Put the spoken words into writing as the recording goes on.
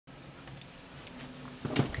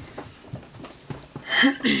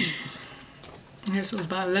Yeah, so it's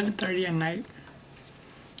about 11:30 at night.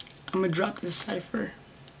 I'm gonna drop this cipher.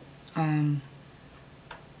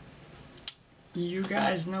 You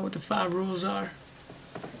guys know what the 5 rules are.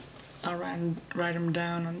 I'll write them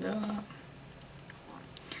down on the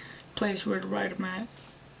place where to write them at.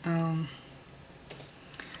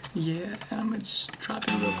 Yeah, and I'm gonna just drop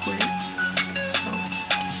it real quick. So,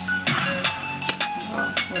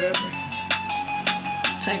 whatever.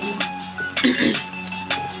 Take one.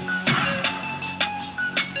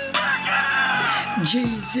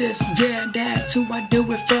 Jesus, yeah, that's who I do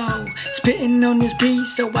it for. Spitting on this beat,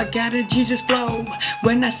 so I got a Jesus flow.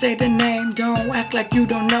 When I say the name, don't act like you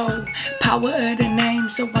don't know. Power of the name,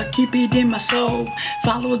 so I keep it in my soul.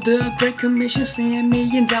 Follow the Great Commission, send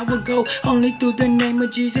me and I will go. Only through the name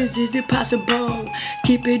of Jesus is it possible.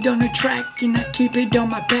 Keep it on the track and I keep it on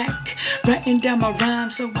my back. Writing down my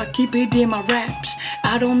rhymes, so I keep it in my raps.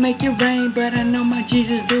 I don't make it rain, but I know my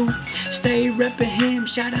Jesus do. Stay repping him,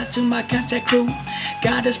 shout out to my contact crew.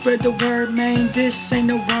 Gotta spread the word, man, this ain't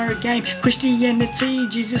no word game. Christianity,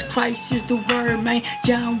 Jesus Christ is the word, man.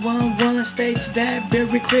 John 1:1 states that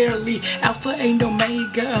very clearly. Alpha and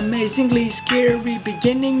Omega, amazingly scary.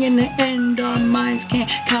 Beginning and the end, our minds can't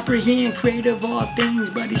comprehend. Creator of all things,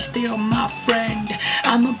 but he's still my friend.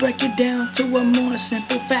 I'ma break it down to a more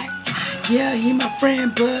simple fact. Yeah, he my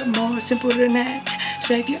friend, but more simple than that.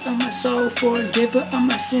 Savior of my soul, forgiver of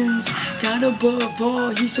my sins. God above all,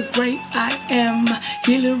 he's the great I am.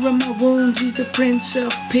 Healer of my wounds, he's the Prince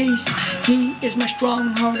of Peace. He is my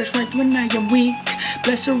stronghold, the strength when I am weak.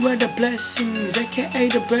 Blesser of the blessings, aka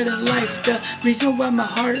the bread of life. The reason why my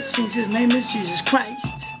heart sings, his name is Jesus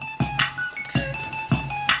Christ. Okay.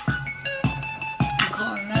 I'm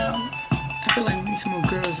calling out. I feel like we need some more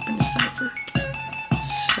girls up in the cipher.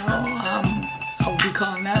 So, I'll be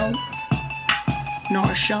calling out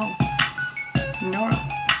Nora Show. Nora,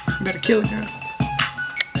 you better kill a girl.